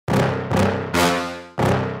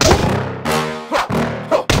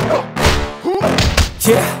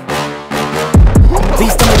Yeah.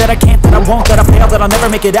 Please tell me that I can't, that I won't, that I fail, that I'll never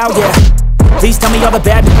make it out, yeah. Please tell me all the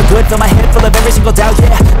bad, never good, fill my head full of every single doubt,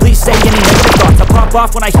 yeah. Please say any negative thoughts, I pop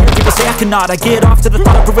off when I hear people say I cannot. I get off to the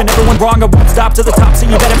thought of proving everyone wrong, I won't stop to the top, so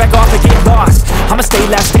you better back off and get lost. I'ma stay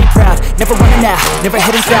loud, stay proud, never running out, never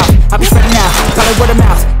heading south. I'll be spreading out, probably word of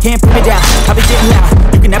mouth, can't put me down, I'll be getting loud.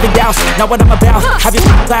 You can have it douse, not what I'm about, have your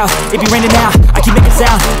feet loud, it be raining now. I keep making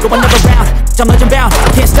sound, go another round, I'm legend bound,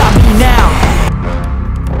 can't stop me now.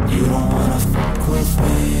 You don't wanna fuck with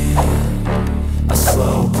me, a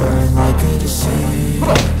slow burn like a disease.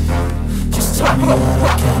 Just tell me that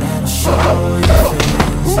I can and I'll show you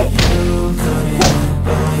things that you couldn't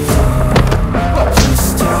believe.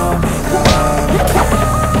 Just tell me that I can.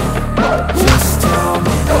 Just tell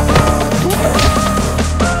me that I can.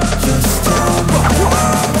 Just tell me that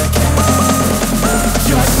I can.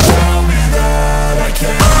 Just tell me that I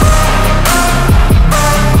can.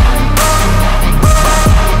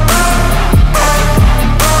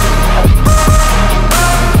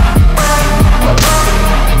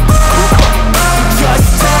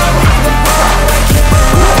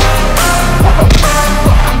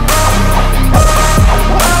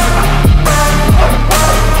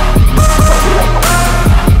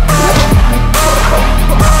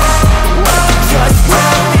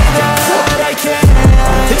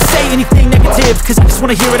 Cause I just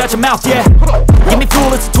wanna hear it out your mouth, yeah. Give me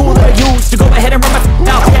fuel, it's a tool that I use to go ahead and run my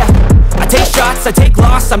mouth, yeah. I take shots, I take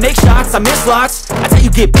loss, I make shots, I miss lots. That's how you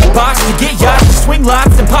get big box, you get yachts, you swing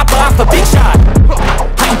lots and pop off a big shot.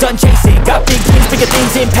 I ain't done chasing, got big dreams, bigger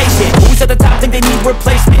things, impatient. Who's at the top think they need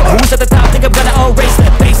replacement? Who's at the top think I'm gonna erase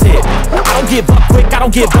them? Face it, I don't give up quick, I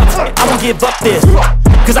don't give up, I won't give up this.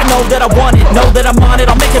 Cause I know that I want it, know that I'm on it,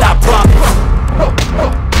 I'll make it, I promise.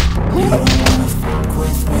 You don't wanna fuck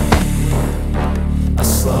with me, a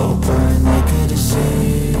slow burn like a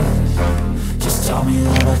disease. Just tell me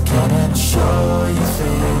that I can and I'll show you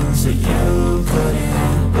things that you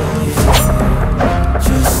couldn't believe.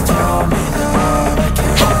 Just tell me that I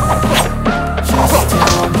can. Just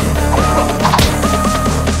tell me that I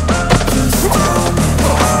can. Just tell me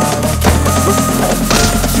that I can.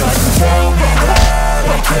 Just tell me that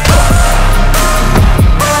I can.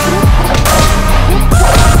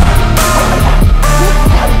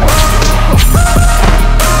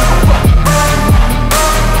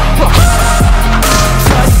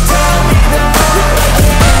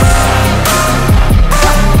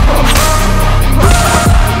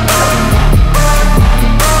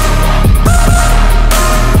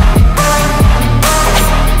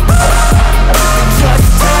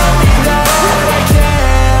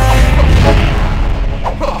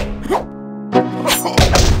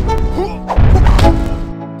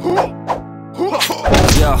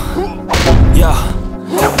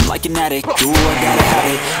 Do I gotta have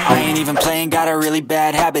it, I ain't even playing, got a really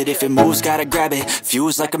bad habit. If it moves, gotta grab it,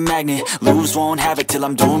 fuse like a magnet. Lose, won't have it till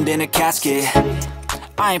I'm doomed in a casket.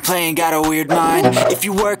 I ain't playing, got a weird mind. If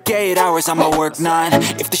you work 8 hours, I'ma work 9.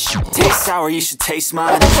 If the shit tastes sour, you should taste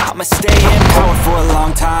mine. I'ma stay in power for a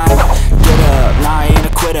long time. Get up, nah, I ain't a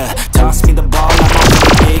quitter. Toss me the ball, I'm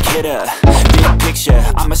a big hitter. Big picture,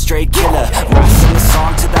 I'm a straight killer. Rising the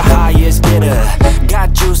song to the highest bidder.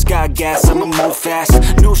 Got juice, got gas, I'ma move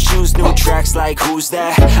fast. New shoes, new tracks, like who's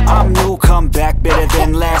that? I'm new, come back, better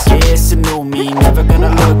than last. Yeah, it's a new me, never gonna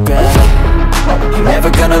look back.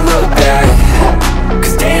 Never gonna look back.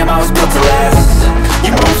 Cause damn, I was built to last.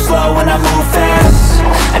 You move slow and I move fast,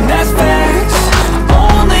 and that's facts.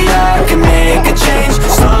 Only I can make a change.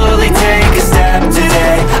 Slowly take a step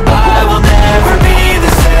today. I will never be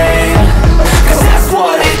the same, cause that's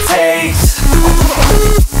what it takes.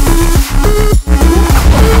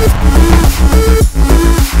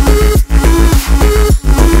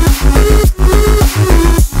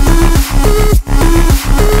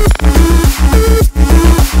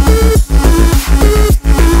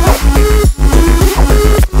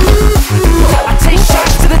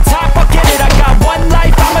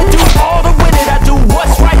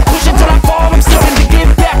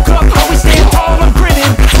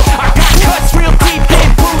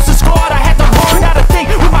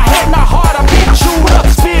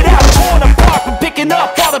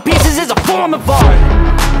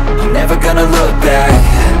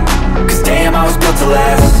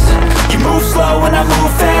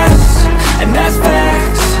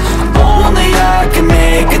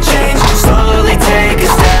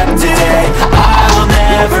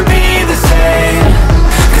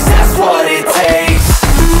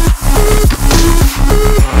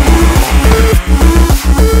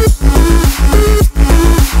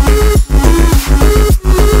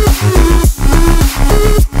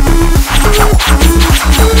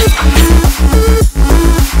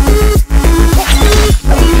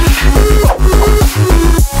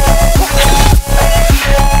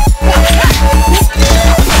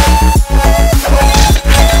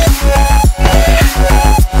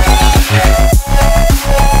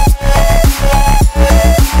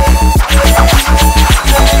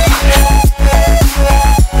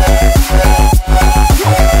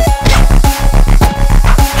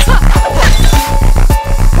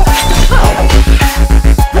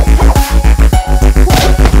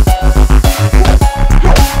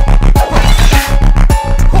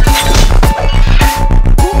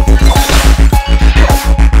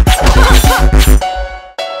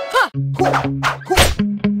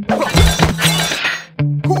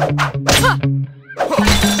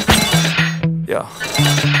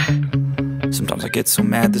 get so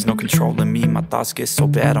mad, there's no controlling me. My thoughts get so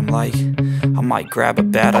bad, I'm like, I might grab a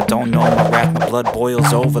bat, I don't know. My wrath, my blood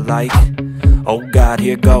boils over like, oh God,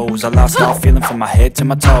 here goes. I lost all feeling from my head to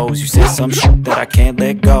my toes. You said some shit that I can't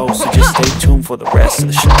let go, so just stay tuned for the rest of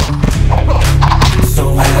the show.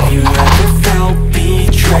 So have you ever felt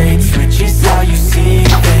betrayed? Switches how you see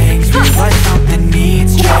things, realize something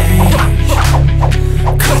needs change.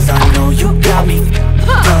 Cause I know you got me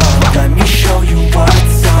up, let me show you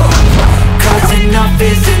what's up. Cause enough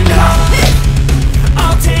is enough.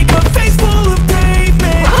 I'll take a face full of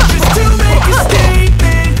pavement just to make a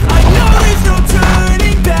statement. I know there's no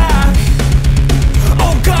turning back.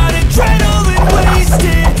 Oh God, adrenaline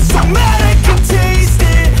wasted, so mad I can taste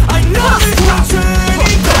it. I know there's no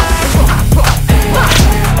turning back.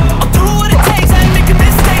 I'll do what it takes, I ain't making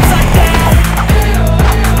mistakes like that.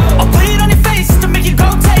 I'll bleed on your face to make you go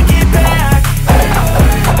take it back.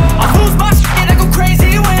 I'll lose my shit, I go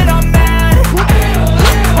crazy when I'm mad.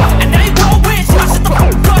 And now you gon' wish you shut the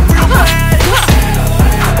fuck up real bad.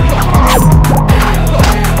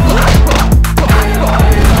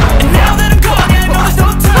 And now that I'm gone, yeah, I know there's no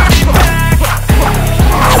turning back.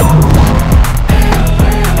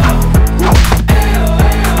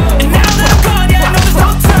 And now that I'm gone, yeah, I know there's no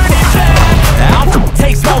turning back. I'll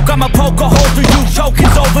take smoke, I'ma poke a hole through you,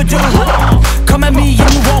 choking's overdue. Come at me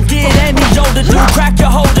and you won't get any older, dude. Crack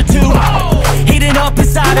your holder too. Heating up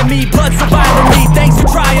inside of me, blood surviving me. Thanks for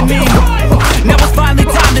trying me.